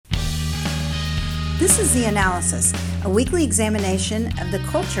This is The Analysis, a weekly examination of the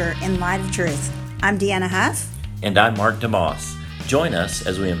culture in light of truth. I'm Deanna Huff. And I'm Mark DeMoss. Join us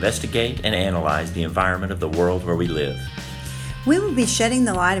as we investigate and analyze the environment of the world where we live. We will be shedding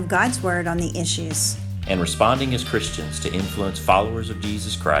the light of God's Word on the issues. And responding as Christians to influence followers of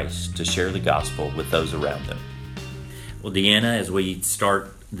Jesus Christ to share the gospel with those around them. Well, Deanna, as we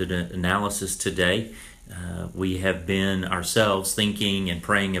start the analysis today, we have been ourselves thinking and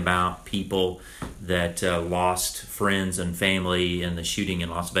praying about people that lost friends and family in the shooting in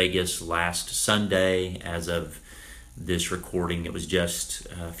Las Vegas last Sunday. As of this recording, it was just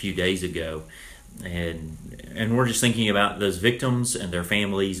a few days ago. And we're just thinking about those victims and their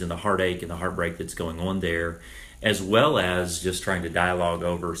families and the heartache and the heartbreak that's going on there, as well as just trying to dialogue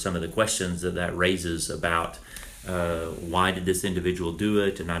over some of the questions that raises about why did this individual do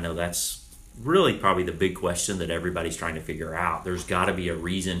it. And I know that's really probably the big question that everybody's trying to figure out. There's got to be a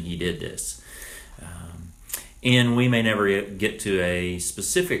reason he did this. And we may never get to a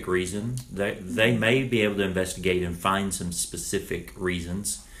specific reason. They may be able to investigate and find some specific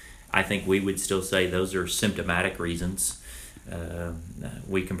reasons. I think we would still say those are symptomatic reasons.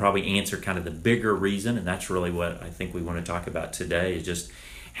 We can probably answer kind of the bigger reason, and that's really what I think we want to talk about today, is just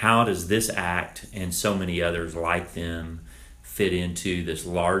how does this act and so many others like them fit into this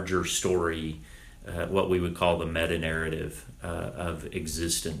larger story, what we would call the meta-narrative of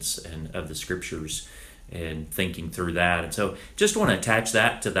existence and of the scriptures, and thinking through that. And so just want to attach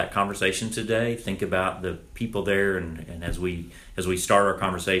that to that conversation today. Think about the people there, and as we start our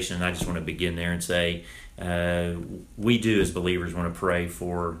conversation, I just want to begin there and say we do as believers want to pray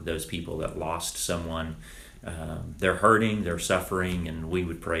for those people that lost someone. They're hurting, they're suffering, and we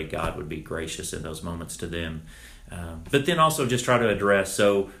would pray God would be gracious in those moments to them. But then also just try to address,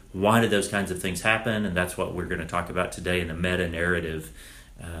 so why did those kinds of things happen? And that's what we're going to talk about today in the meta-narrative.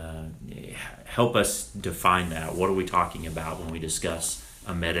 Help us define that. What are we talking about when we discuss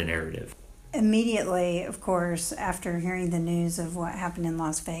a meta-narrative? Immediately, of course, after hearing the news of what happened in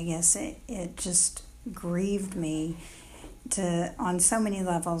Las Vegas, it just grieved me on so many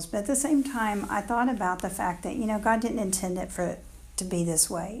levels. But at the same time, I thought about the fact that, God didn't intend it for it to be this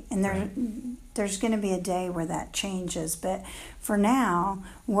way. And there's going to be a day where that changes. But for now,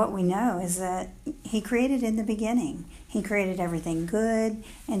 what we know is that He created in the beginning. He created everything good.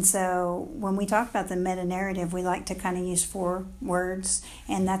 And so when we talk about the meta-narrative, we like to kind of use 4 words.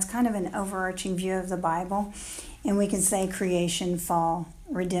 And that's kind of an overarching view of the Bible. And we can say creation, fall,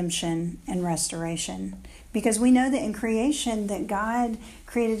 redemption, and restoration. Because we know that in creation that God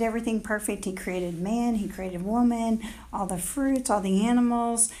created everything perfect. He created man, He created woman, all the fruits, all the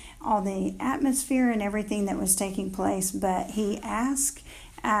animals, all the atmosphere and everything that was taking place. But He asked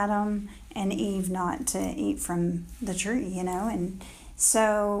Adam and Eve not to eat from the tree, And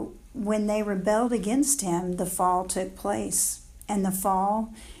so when they rebelled against Him, the fall took place. And the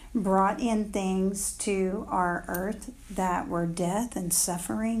fall brought in things to our earth that were death and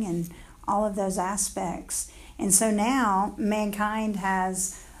suffering and all of those aspects. And so now mankind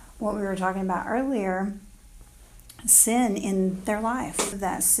has what we were talking about earlier, sin in their life.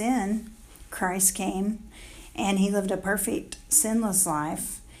 That sin, Christ came and He lived a perfect, sinless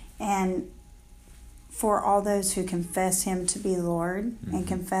life. And for all those who confess Him to be Lord and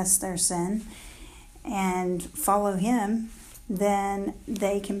confess their sin and follow Him, then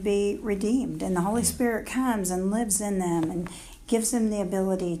they can be redeemed. And the Holy Spirit comes and lives in them and gives them the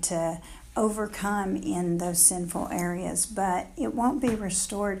ability to overcome in those sinful areas. But it won't be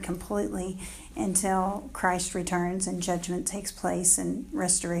restored completely until Christ returns and judgment takes place and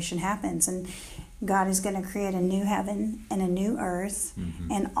restoration happens. And God is going to create a new heaven and a new earth,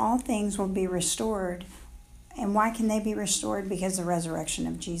 and all things will be restored. And why can they be restored? Because of the resurrection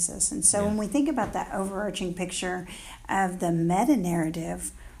of Jesus. And so when we think about that overarching picture of the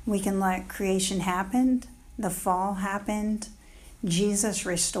meta-narrative, we can let creation happen, the fall happened, Jesus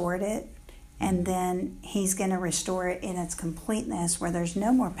restored it, and then He's going to restore it in its completeness, where there's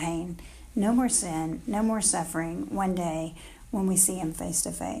no more pain, no more sin, no more suffering one day when we see Him face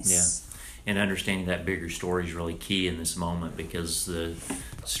to face. Yeah. And understanding that bigger story is really key in this moment, because the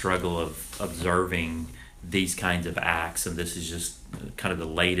struggle of observing these kinds of acts, and this is just kind of the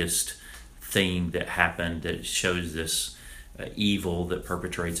latest thing that happened that shows this evil that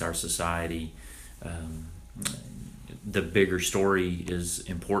perpetrates our society. The bigger story is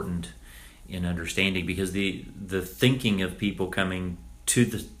important in understanding, because the thinking of people coming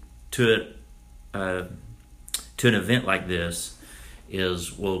to an event like this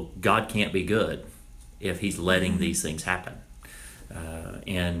is, well, God can't be good if He's letting these things happen,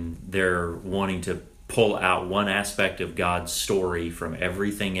 and they're wanting to pull out one aspect of God's story from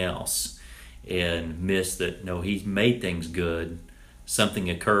everything else and miss that, no, he's made things good. Something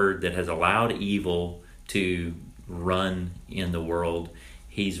occurred that has allowed evil to run in the world.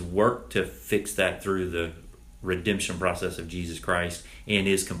 He's worked to fix that through the redemption process of Jesus Christ and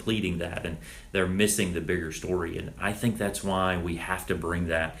is completing that, and they're missing the bigger story. And I think that's why we have to bring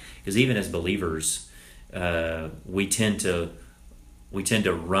that, because even as believers, we tend to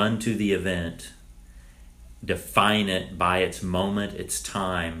run to the event, define it by its moment, its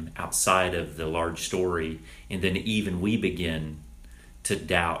time, outside of the large story, and then even we begin to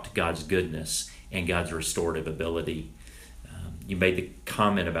doubt God's goodness and God's restorative ability. You made the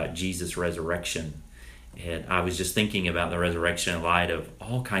comment about Jesus' resurrection, and I was just thinking about the resurrection in light of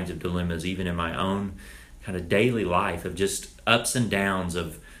all kinds of dilemmas, even in my own kind of daily life, of just ups and downs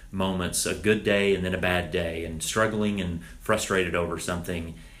of moments, a good day and then a bad day, and struggling and frustrated over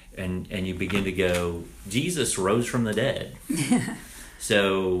something, and you begin to go, Jesus rose from the dead.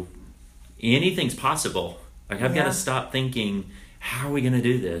 So anything's possible. Like, I've got to stop thinking, how are we going to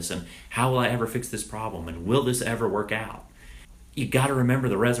do this, and how will I ever fix this problem, and will this ever work out? You got to remember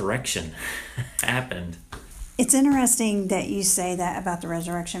the resurrection happened. It's interesting that you say that about the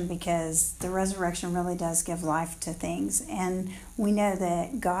resurrection, because the resurrection really does give life to things. And we know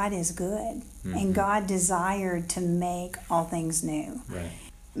that God is good, and God desired to make all things new. Right.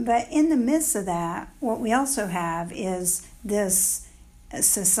 But in the midst of that, what we also have is this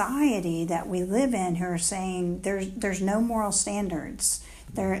society that we live in who are saying there's no moral standards.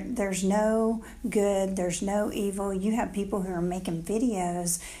 There's no good, there's no evil. You have people who are making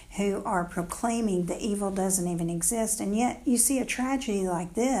videos who are proclaiming the evil doesn't even exist. And yet you see a tragedy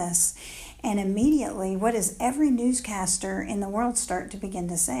like this, and immediately what does every newscaster in the world start to begin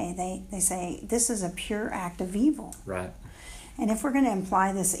to say? They say this is a pure act of evil. Right. And if we're going to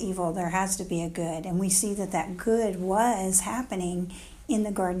imply this evil, there has to be a good. And we see that good was happening in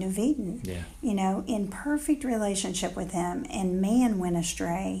the Garden of Eden, in perfect relationship with him, and man went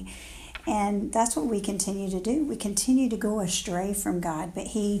astray. And that's what we continue to do. We continue to go astray from God, but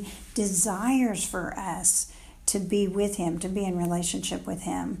he desires for us to be with him, to be in relationship with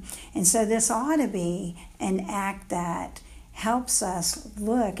him. And so this ought to be an act that helps us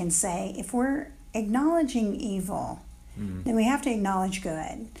look and say, if we're acknowledging evil, then we have to acknowledge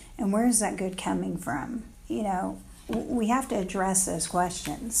good. And where is that good coming from? We have to address those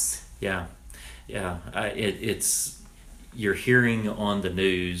questions. Yeah. It's you're hearing on the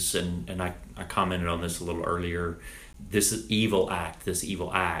news, and I commented on this a little earlier. This evil act,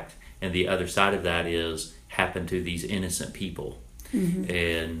 and the other side of that is happened to these innocent people,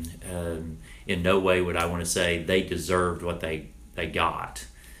 and in no way would I want to say they deserved what they got.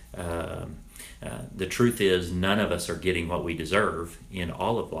 The truth is, none of us are getting what we deserve in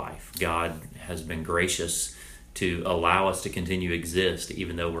all of life. God has been gracious to allow us to continue to exist,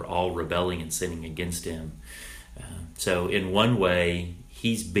 even though we're all rebelling and sinning against him. So in one way,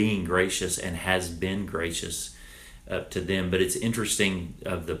 he's being gracious and has been gracious to them. But it's interesting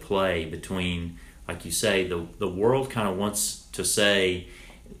of the play between, like you say, the world kind of wants to say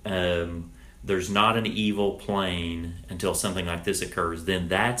there's not an evil plane until something like this occurs. Then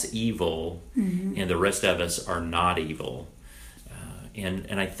that's evil, and the rest of us are not evil.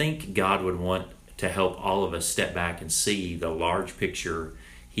 And I think God would want to help all of us step back and see the large picture.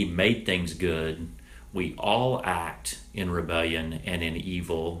 He made things good. We all act in rebellion and in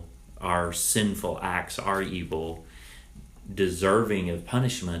evil. Our sinful acts are evil, deserving of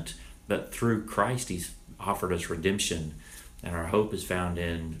punishment, but through Christ he's offered us redemption, and our hope is found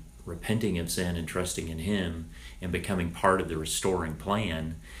in repenting of sin and trusting in him and becoming part of the restoring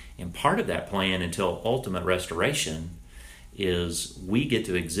plan. And part of that plan until ultimate restoration is we get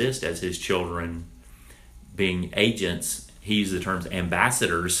to exist as his children, being agents, he used the terms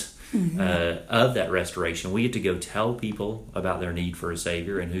ambassadors of that restoration. We get to go tell people about their need for a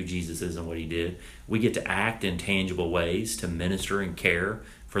Savior and who Jesus is and what he did. We get to act in tangible ways to minister and care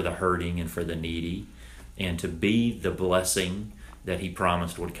for the hurting and for the needy, and to be the blessing that he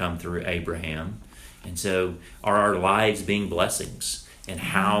promised would come through Abraham. And so are our lives being blessings? And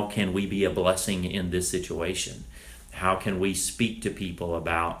how can we be a blessing in this situation? How can we speak to people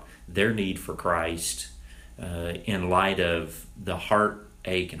about their need for Christ in light of the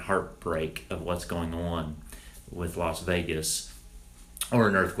heartache and heartbreak of what's going on with Las Vegas, or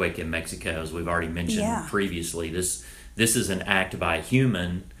an earthquake in Mexico, as we've already mentioned previously? This is an act by a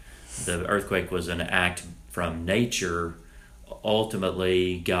human. The earthquake was an act from nature.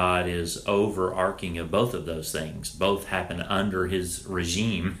 Ultimately, God is overarching of both of those things. Both happen under his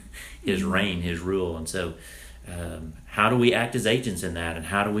regime, his reign, his rule. And so how do we act as agents in that, and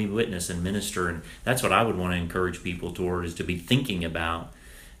how do we witness and minister? And that's what I would want to encourage people toward, is to be thinking about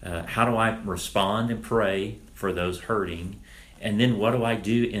How do I respond and pray for those hurting? And then what do I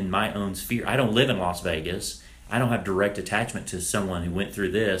do in my own sphere? I don't live in Las Vegas. I don't have direct attachment to someone who went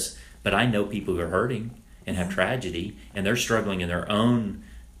through this, but I know people who are hurting and have tragedy, and they're struggling in their own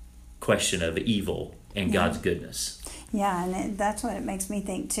question of evil and God's goodness. Yeah, and that's what it makes me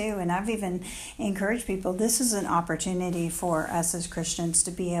think too. And I've even encouraged people, this is an opportunity for us as Christians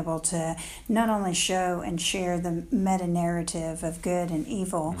to be able to not only show and share the meta-narrative of good and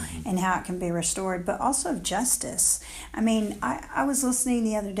evil and how it can be restored, but also of justice. I mean, I was listening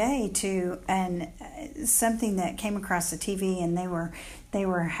the other day to something that came across the TV, and they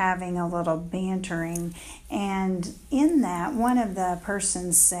were having a little bantering, and in that, one of the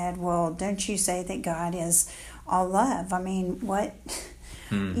persons said, well, don't you say that God is all love? I mean, what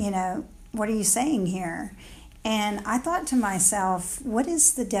are you saying here? And I thought to myself, what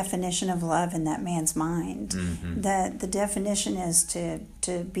is the definition of love in that man's mind? The definition is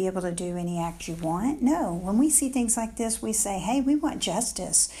to be able to do any act you want? No. When we see things like this, we say, hey, we want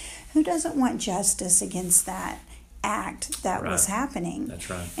justice. Who doesn't want justice against that act that was happening? That's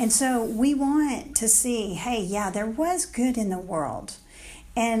right. And so we want to see, hey, yeah, there was good in the world.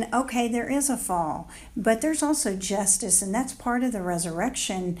 And okay, there is a fall, but there's also justice, and that's part of the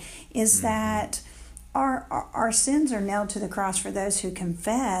resurrection, is that our sins are nailed to the cross for those who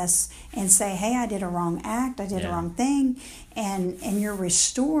confess and say, hey, I did a wrong act, I did a wrong thing, and you're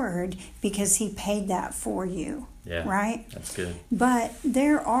restored because he paid that for you. Yeah, right? That's good. But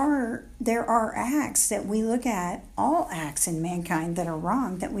there are acts that we look at, all acts in mankind that are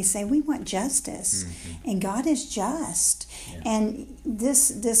wrong, that we say we want justice, and God is just. Yeah. And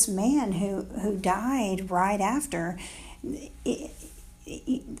this man who died right after,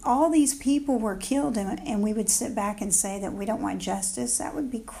 all these people were killed, and we would sit back and say that we don't want justice. That would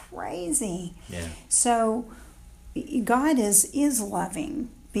be crazy. Yeah. So God is loving,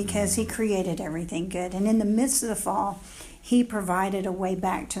 because he created everything good. And in the midst of the fall, he provided a way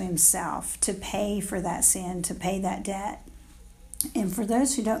back to himself to pay for that sin, to pay that debt. And for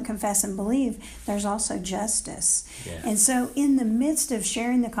those who don't confess and believe, there's also justice. Yeah. And so in the midst of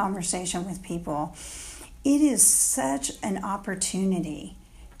sharing the conversation with people, it is such an opportunity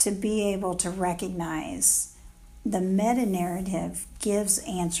to be able to recognize the meta-narrative gives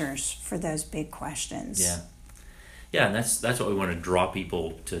answers for those big questions. Yeah. Yeah, and that's what we want to draw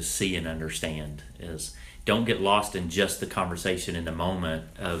people to see and understand, is don't get lost in just the conversation in the moment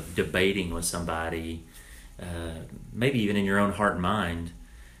of debating with somebody, maybe even in your own heart and mind.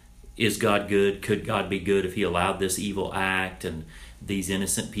 Is God good? Could God be good if he allowed this evil act and these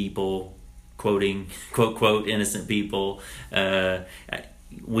innocent people, quoting, quote, innocent people?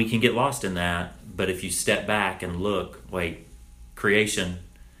 We can get lost in that, but if you step back and look, wait, creation,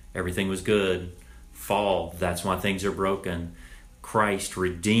 everything was good. Fall, that's why things are broken. Christ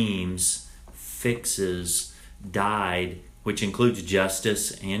redeems, fixes, died, which includes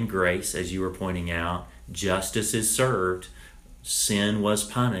justice and grace, as you were pointing out. Justice is served. Sin was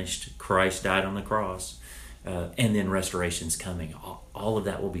punished. Christ died on the cross. And then restoration's coming. All of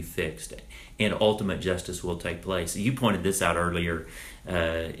that will be fixed. And ultimate justice will take place. You pointed this out earlier,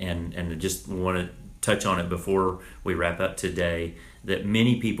 and just want to touch on it before we wrap up today, that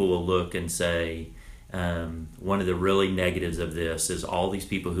many people will look and say, one of the really negatives of this is all these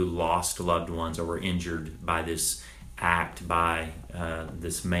people who lost loved ones or were injured by this act by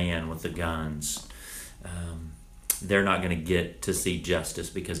this man with the guns. They're not going to get to see justice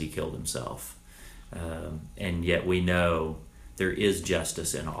because he killed himself. And yet we know there is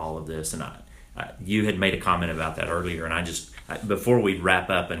justice in all of this. And you had made a comment about that earlier, and before we wrap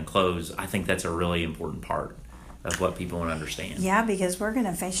up and close, I think that's a really important part of what people want to understand. Yeah, because we're going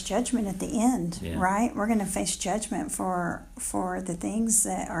to face judgment at the end, right? We're going to face judgment for the things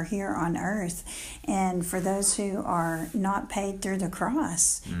that are here on earth. And for those who are not paid through the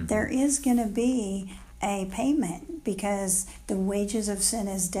cross, there is going to be a payment, because the wages of sin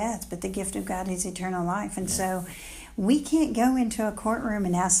is death, but the gift of God is eternal life. And so we can't go into a courtroom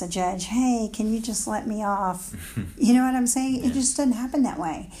and ask the judge, hey, can you just let me off? You know what I'm saying? It just doesn't happen that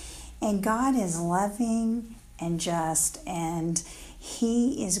way. And God is loving and just, and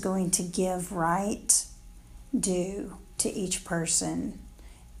he is going to give right due to each person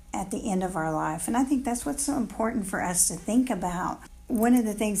at the end of our life. And I think that's what's so important for us to think about. One of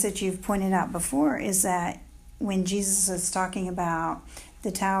the things that you've pointed out before is that when Jesus is talking about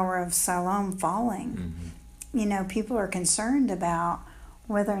the Tower of Siloam falling, people are concerned about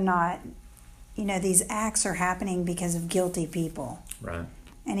whether or not, these acts are happening because of guilty people. Right.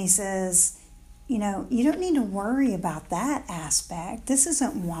 And he says, you don't need to worry about that aspect. This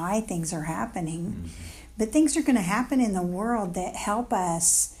isn't why things are happening. But things are going to happen in the world that help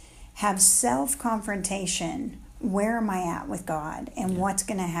us have self-confrontation. Where am I at with God? And what's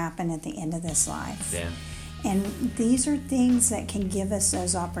going to happen at the end of this life? Yeah. And these are things that can give us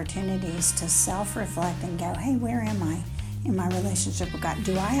those opportunities to self-reflect and go, hey, where am I in my relationship with God?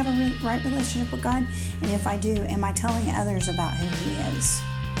 Do I have a right relationship with God? And if I do, am I telling others about who He is?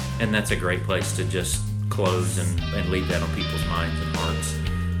 And that's a great place to just close and leave that on people's minds and hearts.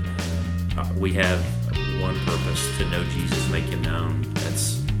 We have one purpose, to know Jesus, make Him known.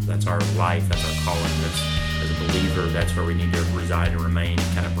 That's our life, that's our calling. As a believer, that's where we need to reside and remain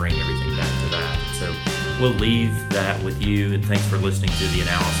and kind of bring everything back to that. So we'll leave that with you, and thanks for listening to the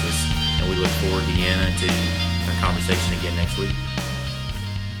analysis. And we look forward, Deanna, to a conversation again next week.